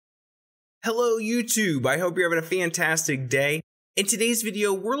Hello YouTube, I hope you're having a fantastic day. In today's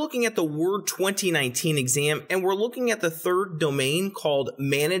video, we're looking at the Word 2019 exam and we're looking at the third domain called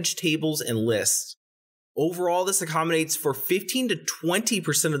Manage Tables and Lists. Overall, this accommodates for 15 to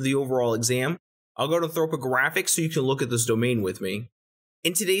 20% of the overall exam. I'll go to throw up a graphic so you can look at this domain with me.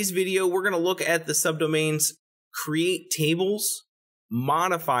 In today's video, we're going to look at the subdomains Create Tables,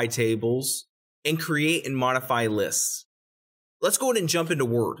 Modify Tables, and Create and Modify Lists. Let's go ahead and jump into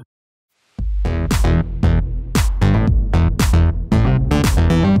Word.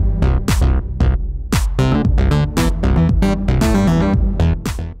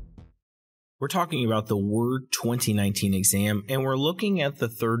 We're talking about the Word 2019 exam, and we're looking at the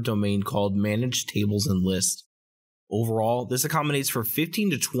third domain called Manage Tables and Lists. Overall, this accommodates for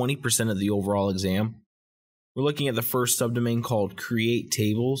 15 to 20% of the overall exam. We're looking at the first subdomain called Create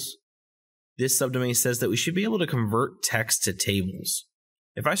Tables. This subdomain says that we should be able to convert text to tables.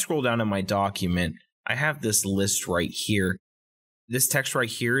 If I scroll down in my document, I have this list right here. This text right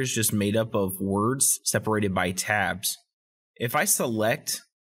here is just made up of words separated by tabs. If I select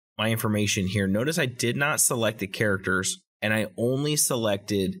my information here, notice I did not select the characters and I only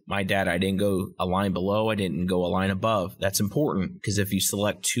selected my data. I didn't go a line below, I didn't go a line above. That's important because if you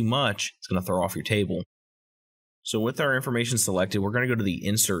select too much, it's going to throw off your table. So with our information selected, we're going to go to the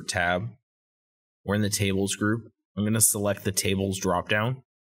Insert tab. We're in the Tables group. I'm going to select the Tables dropdown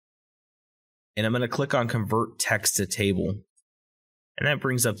and I'm going to click on Convert Text to Table. And that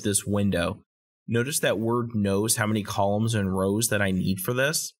brings up this window. Notice that Word knows how many columns and rows that I need for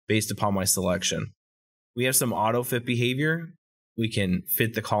this based upon my selection. We have some auto-fit behavior. We can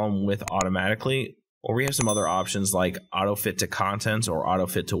fit the column width automatically, or we have some other options like auto-fit to contents or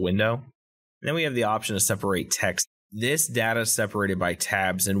auto-fit to window. And then we have the option to separate text. This data is separated by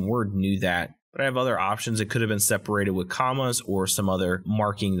tabs, and Word knew that. But I have other options. It could have been separated with commas or some other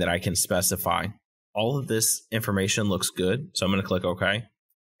marking that I can specify. All of this information looks good, so I'm going to click OK.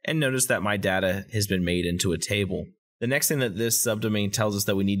 And notice that my data has been made into a table. The next thing that this subdomain tells us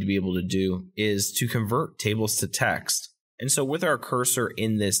that we need to be able to do is to convert tables to text. And so with our cursor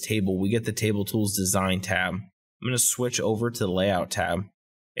in this table, we get the Table Tools Design tab. I'm going to switch over to the Layout tab.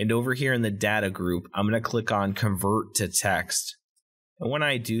 And over here in the Data group, I'm going to click on Convert to Text. And when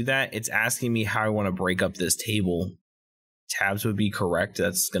I do that, it's asking me how I want to break up this table. Tabs would be correct.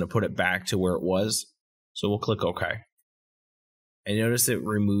 That's going to put it back to where it was. So we'll click OK. And notice it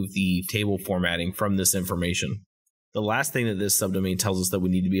removed the table formatting from this information. The last thing that this subdomain tells us that we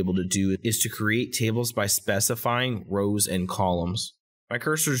need to be able to do is to create tables by specifying rows and columns. My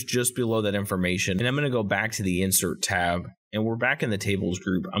cursor is just below that information, and I'm going to go back to the Insert tab, and we're back in the Tables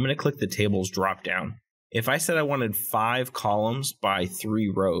group. I'm going to click the Tables dropdown. If I said I wanted 5 columns by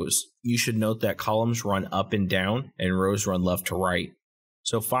 3 rows, you should note that columns run up and down, and rows run left to right.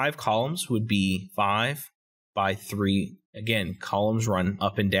 So 5 columns would be 5 by 3. Again, columns run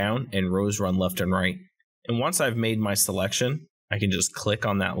up and down and rows run left and right. And once I've made my selection, I can just click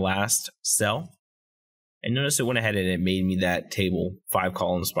on that last cell. And notice it went ahead and it made me that table, 5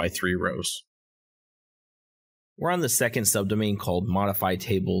 columns by 3 rows. We're on the second subdomain called Modify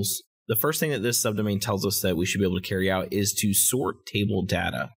Tables. The first thing that this subdomain tells us that we should be able to carry out is to sort table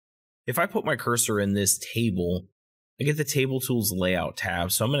data. If I put my cursor in this table, I get the Table Tools Layout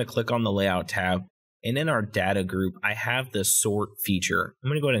tab. So I'm going to click on the Layout tab. And in our data group, I have the sort feature. I'm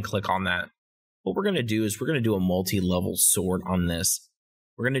going to go ahead and click on that. What we're going to do is we're going to do a multi-level sort on this.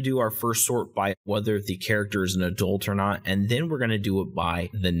 We're going to do our first sort by whether the character is an adult or not, and then we're going to do it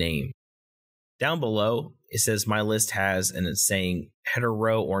by the name. Down below, it says my list has, and it's saying header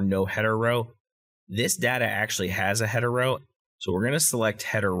row or no header row. This data actually has a header row, so we're going to select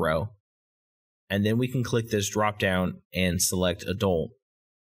header row. And then we can click this drop down and select adult.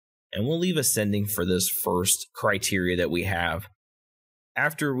 And we'll leave ascending for this first criteria that we have.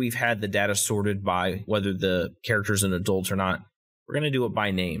 After we've had the data sorted by whether the character is an adult or not, we're going to do it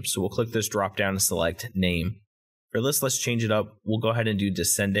by name. So we'll click this drop down and select name. For this, let's change it up. We'll go ahead and do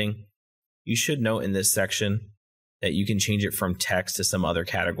descending. You should note in this section that you can change it from text to some other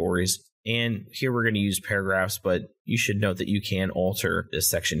categories. And here we're going to use paragraphs, but you should note that you can alter this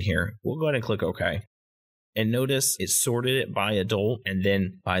section here. We'll go ahead and click OK. And notice it sorted it by adult and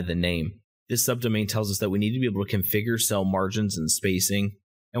then by the name. This subdomain tells us that we need to be able to configure cell margins and spacing.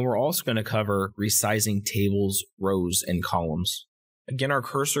 And we're also going to cover resizing tables, rows, and columns. Again, our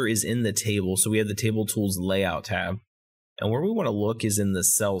cursor is in the table, so we have the Table Tools Layout tab. And where we want to look is in the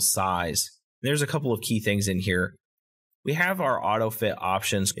cell size. There's a couple of key things in here. We have our auto-fit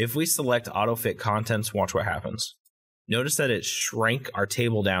options. If we select auto-fit contents, watch what happens. Notice that it shrank our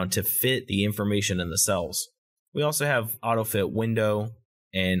table down to fit the information in the cells. We also have auto-fit window,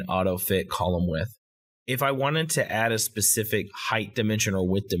 and auto fit column width. If I wanted to add a specific height dimension or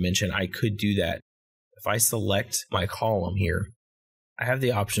width dimension, I could do that. If I select my column here, I have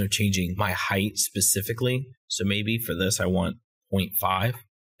the option of changing my height specifically. So maybe for this, I want 0.5.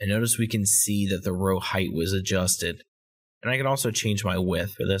 And notice we can see that the row height was adjusted. And I can also change my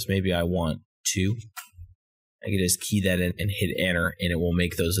width. For this, maybe I want 2. I can just key that in and hit enter, and it will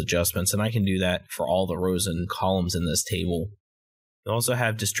make those adjustments. And I can do that for all the rows and columns in this table. You also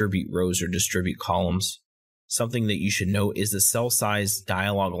have distribute rows or distribute columns. Something that you should know is the cell size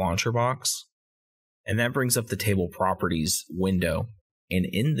dialog launcher box. And that brings up the table properties window. And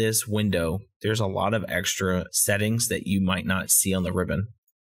in this window, there's a lot of extra settings that you might not see on the ribbon.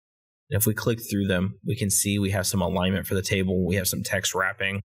 And if we click through them, we can see we have some alignment for the table. We have some text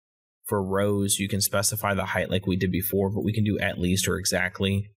wrapping. For rows, you can specify the height like we did before, but we can do at least or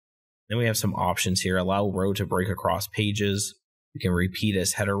exactly. Then we have some options here. Allow row to break across pages. We can repeat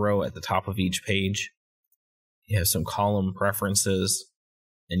as header row at the top of each page. You have some column preferences.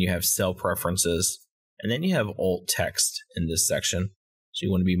 Then you have cell preferences. And then you have alt text in this section. So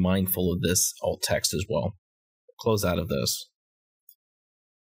you want to be mindful of this alt text as well. Close out of this.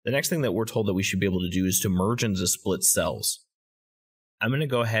 The next thing that we're told that we should be able to do is to merge into split cells. I'm going to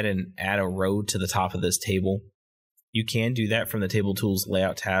go ahead and add a row to the top of this table. You can do that from the Table Tools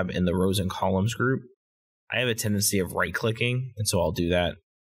Layout tab in the Rows and Columns group. I have a tendency of right-clicking, and so I'll do that.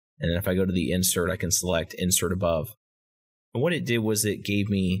 And then if I go to the Insert, I can select Insert Above. And what it did was it gave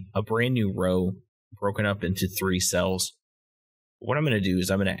me a brand new row broken up into 3 cells. What I'm going to do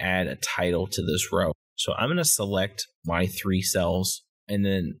is I'm going to add a title to this row. So I'm going to select my 3 cells, and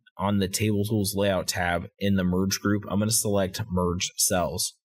then on the Table Tools Layout tab in the Merge group, I'm going to select Merge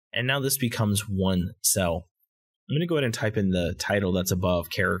Cells. And now this becomes 1 cell. I'm going to go ahead and type in the title that's above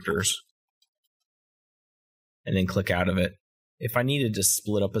characters, and then click out of it. If I needed to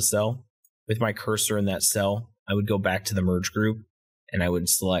split up a cell, with my cursor in that cell, I would go back to the Merge group, and I would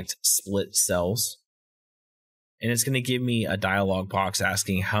select Split Cells. And it's going to give me a dialog box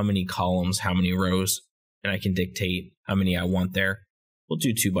asking how many columns, how many rows, and I can dictate how many I want there. We'll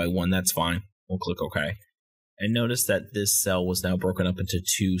do 2 by 1, that's fine. We'll click OK. And notice that this cell was now broken up into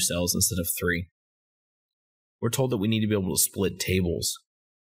 2 cells instead of 3. We're told that we need to be able to split tables.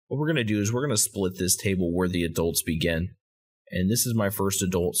 What we're going to do is we're going to split this table where the adults begin. And this is my first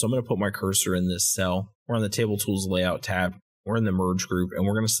adult, so I'm going to put my cursor in this cell. We're on the Table Tools Layout tab. We're in the Merge group, and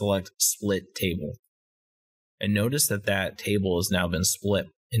we're going to select Split Table. And notice that that table has now been split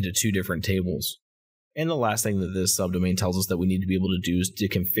into 2 different tables. And the last thing that this subdomain tells us that we need to be able to do is to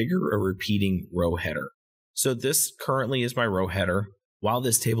configure a repeating row header. So this currently is my row header. While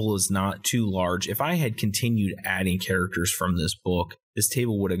this table is not too large, if I had continued adding characters from this book, this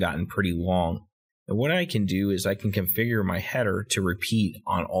table would have gotten pretty long. And what I can do is I can configure my header to repeat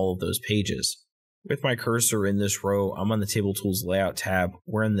on all of those pages. With my cursor in this row, I'm on the Table Tools Layout tab.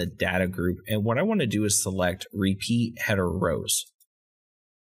 We're in the Data group, and what I want to do is select Repeat Header Rows.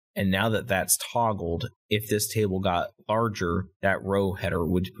 And now that that's toggled, if this table got larger, that row header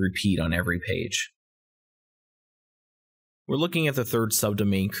would repeat on every page. We're looking at the third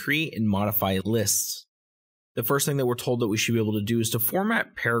subdomain, Create and Modify Lists. The first thing that we're told that we should be able to do is to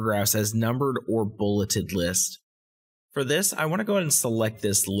format paragraphs as numbered or bulleted list. For this, I want to go ahead and select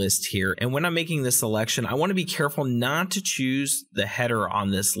this list here. And when I'm making this selection, I want to be careful not to choose the header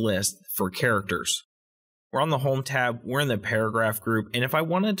on this list for characters. We're on the Home tab, we're in the Paragraph group, and if I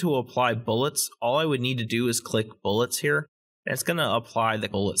wanted to apply bullets, all I would need to do is click Bullets here, and it's going to apply the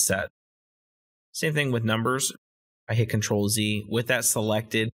bullet set. Same thing with numbers. I hit Control-Z. With that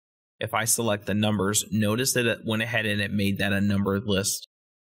selected, if I select the numbers, notice that it went ahead and it made that a numbered list.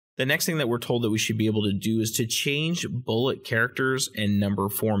 The next thing that we're told that we should be able to do is to change bullet characters and number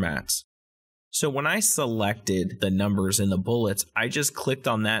formats. So when I selected the numbers in the bullets, I just clicked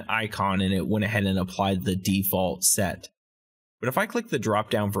on that icon and it went ahead and applied the default set. But if I click the drop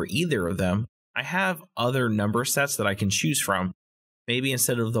down for either of them, I have other number sets that I can choose from. Maybe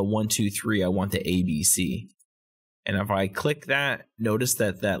instead of the 1, 2, 3, I want the ABC. And if I click that, notice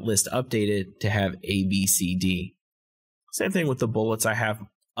that that list updated to have ABCD. Same thing with the bullets. I have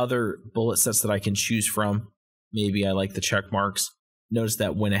other bullet sets that I can choose from. Maybe I like the check marks. Notice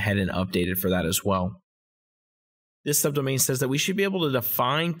that went ahead and updated for that as well. This subdomain says that we should be able to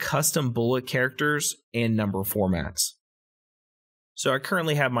define custom bullet characters and number formats. So I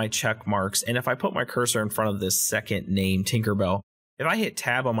currently have my check marks, and if I put my cursor in front of this second name, Tinkerbell, if I hit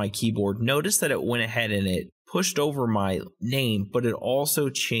tab on my keyboard, notice that it went ahead and it pushed over my name, but it also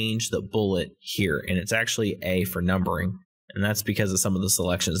changed the bullet here, and it's actually A for numbering, and that's because of some of the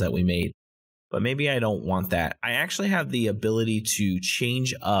selections that we made. but maybe I don't want that. I actually have the ability to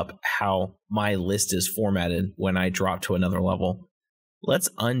change up how my list is formatted when I drop to another level. Let's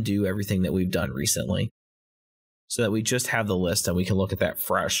undo everything that we've done recently so that we just have the list and we can look at that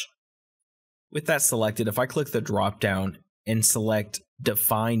fresh. With that selected, if I click the drop down and select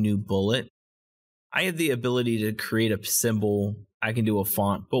define new bullet, I have the ability to create a symbol. I can do a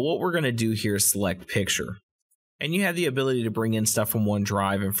font, but what we're going to do here is select picture. And you have the ability to bring in stuff from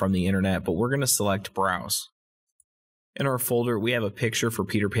OneDrive and from the internet, but we're going to select browse. In our folder, we have a picture for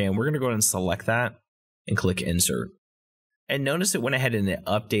Peter Pan. We're going to go ahead and select that and click insert. And notice it went ahead and it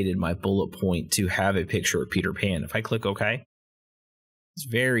updated my bullet point to have a picture of Peter Pan. If I click OK, it's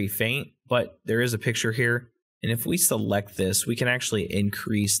very faint, but there is a picture here. And if we select this, we can actually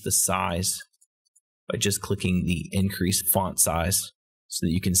increase the size by just clicking the increase font size so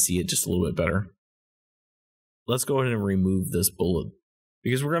that you can see it just a little bit better. Let's go ahead and remove this bullet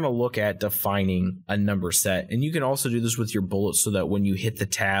because we're going to look at defining a number set. And you can also do this with your bullets so that when you hit the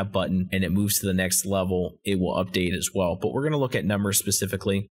tab button and it moves to the next level, it will update as well. But we're going to look at numbers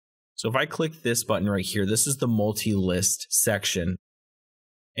specifically. So if I click this button right here, this is the multi-list section.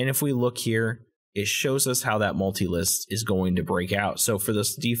 And if we look here, it shows us how that multi-list is going to break out. So for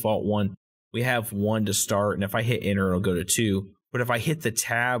this default one, we have 1 to start. And if I hit enter, it'll go to 2. But if I hit the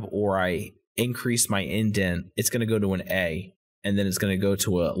tab or I increase my indent, it's going to go to an A, and then it's going to go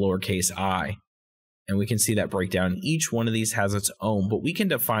to a lowercase I. And we can see that breakdown. Each one of these has its own, but we can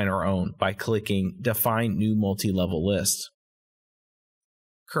define our own by clicking define new multi-level list.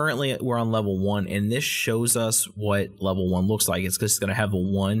 Currently, we're on level 1, and this shows us what level 1 looks like. It's just going to have a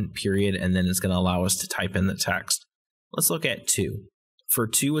 1 period, and then it's going to allow us to type in the text. Let's look at 2. For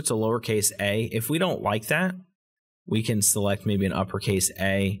 2, it's a lowercase a. If we don't like that, we can select maybe an uppercase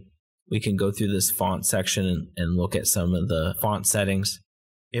A. We can go through this font section and look at some of the font settings.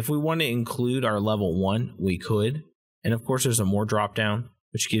 If we want to include our level 1, we could. And of course, there's a more drop down,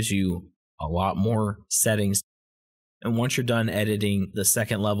 which gives you a lot more settings. And once you're done editing the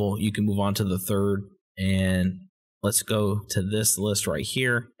second level, you can move on to the third. And let's go to this list right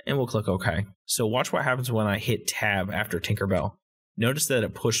here, and we'll click OK. So watch what happens when I hit tab after Tinkerbell. Notice that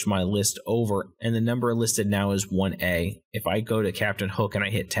it pushed my list over, and the number listed now is 1A. If I go to Captain Hook and I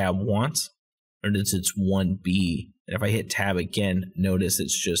hit tab once, notice it's 1B. And if I hit tab again, notice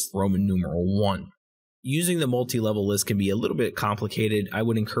it's just Roman numeral 1. Using the multi-level list can be a little bit complicated. I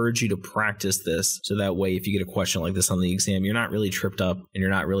would encourage you to practice this so that way if you get a question like this on the exam, you're not really tripped up and you're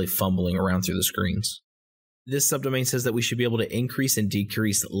not really fumbling around through the screens. This subdomain says that we should be able to increase and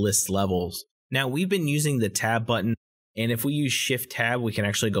decrease list levels. Now, we've been using the tab button, and if we use shift tab, we can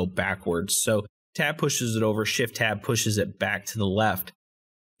actually go backwards. So tab pushes it over, shift tab pushes it back to the left.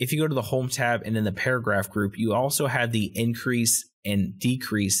 If you go to the home tab and in the paragraph group, you also have the increase and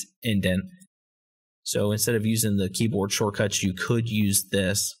decrease indent. So instead of using the keyboard shortcuts, you could use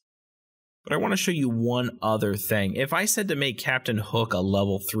this. But I want to show you one other thing. If I said to make Captain Hook a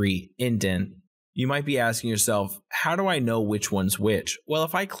level 3 indent, you might be asking yourself, how do I know which one's which? Well,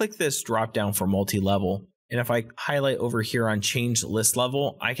 if I click this drop down for multi-level, and if I highlight over here on change list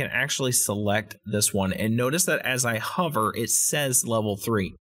level, I can actually select this one. And notice that as I hover, it says level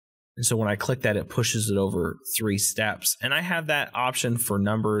 3. And so when I click that, it pushes it over 3 steps. And I have that option for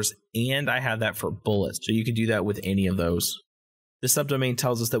numbers, and I have that for bullets. So you can do that with any of those. The subdomain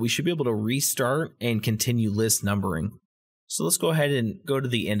tells us that we should be able to restart and continue list numbering. So let's go ahead and go to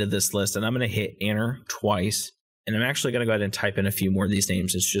the end of this list, and I'm going to hit enter twice. And I'm actually going to go ahead and type in a few more of these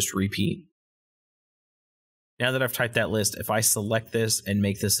names. It's just repeat. Now that I've typed that list, if I select this and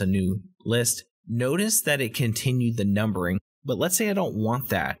make this a new list, notice that it continued the numbering. But let's say I don't want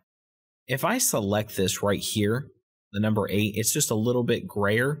that. If I select this right here, the number 8, it's just a little bit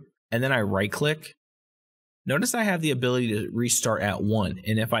grayer, and then I right click, notice I have the ability to restart at 1.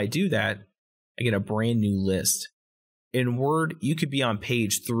 And if I do that, I get a brand new list. In Word, you could be on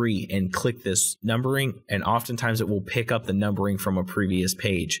page 3 and click this numbering, and oftentimes it will pick up the numbering from a previous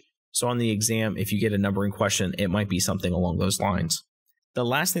page. So on the exam, if you get a numbering question, it might be something along those lines. The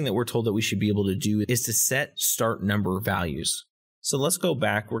last thing that we're told that we should be able to do is to set start number values. So let's go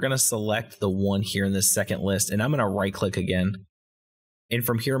back. We're going to select the 1 here in this second list, and I'm going to right click again. And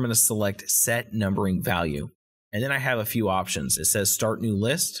from here, I'm going to select set numbering value. And then I have a few options. It says start new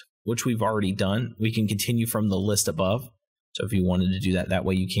list, which we've already done. We can continue from the list above. So if you wanted to do that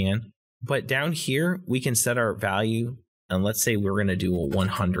way, you can. But down here, we can set our value. And let's say we're going to do a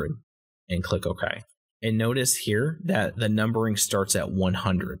 100 and click OK. And notice here that the numbering starts at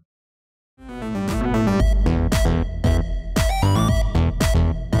 100.